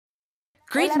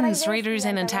Greetings, readers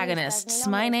and antagonists.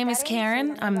 My name is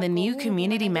Karen. I'm the new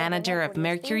community manager of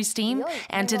Mercury's team,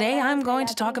 and today I'm going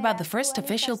to talk about the first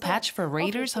official patch for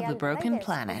Raiders of the Broken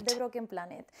Planet.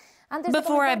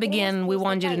 Before I begin, we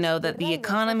want you to know that the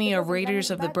economy of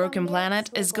Raiders of the Broken Planet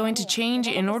is going to change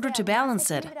in order to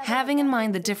balance it, having in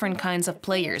mind the different kinds of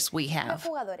players we have.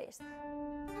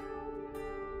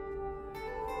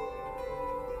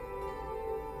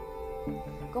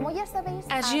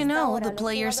 As you know, the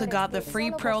players who got the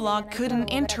free prologue couldn't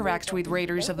interact with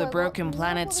Raiders of the Broken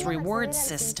Planet's reward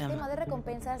system.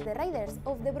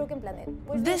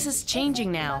 This is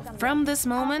changing now. From this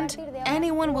moment,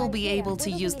 anyone will be able to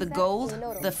use the gold,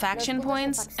 the faction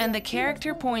points, and the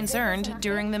character points earned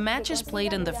during the matches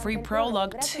played in the free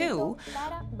prologue to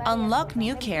unlock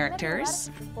new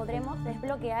characters,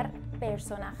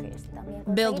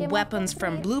 build weapons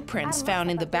from blueprints found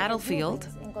in the battlefield,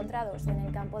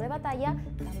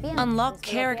 unlock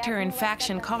character and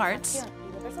faction cards,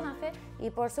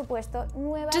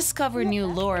 discover new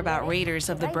lore about Raiders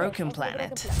of the Broken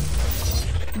Planet.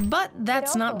 But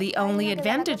that's not the only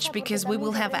advantage, because we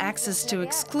will have access to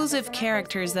exclusive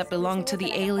characters that belong to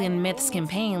the Alien Myths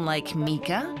campaign, like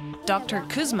Mika, Dr.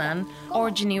 Kuzman, or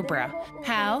Genubra.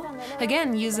 How?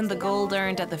 Again, using the gold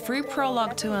earned at the free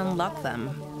prologue to unlock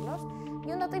them.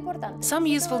 Some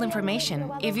useful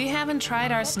information. If you haven't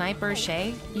tried our sniper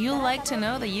Shay, you'll like to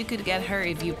know that you could get her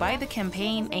if you buy the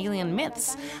campaign Alien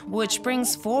Myths, which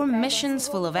brings 4 missions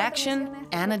full of action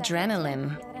and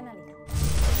adrenaline.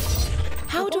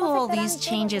 How do all these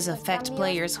changes affect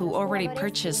players who already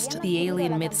purchased the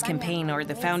Alien Myths campaign or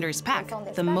the Founders Pack,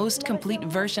 the most complete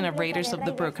version of Raiders of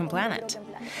the Broken Planet?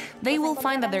 They will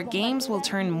find that their games will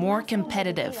turn more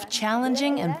competitive,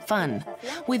 challenging and fun,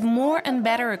 with more and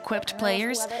better equipped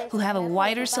players who have a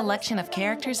wider selection of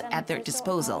characters at their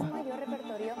disposal.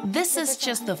 This is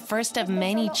just the first of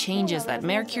many changes that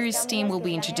Mercury's team will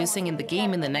be introducing in the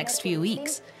game in the next few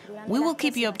weeks. We will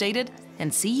keep you updated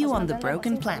and see you on the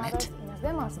Broken Planet.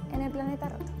 Nos vemos en el planeta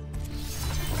roto.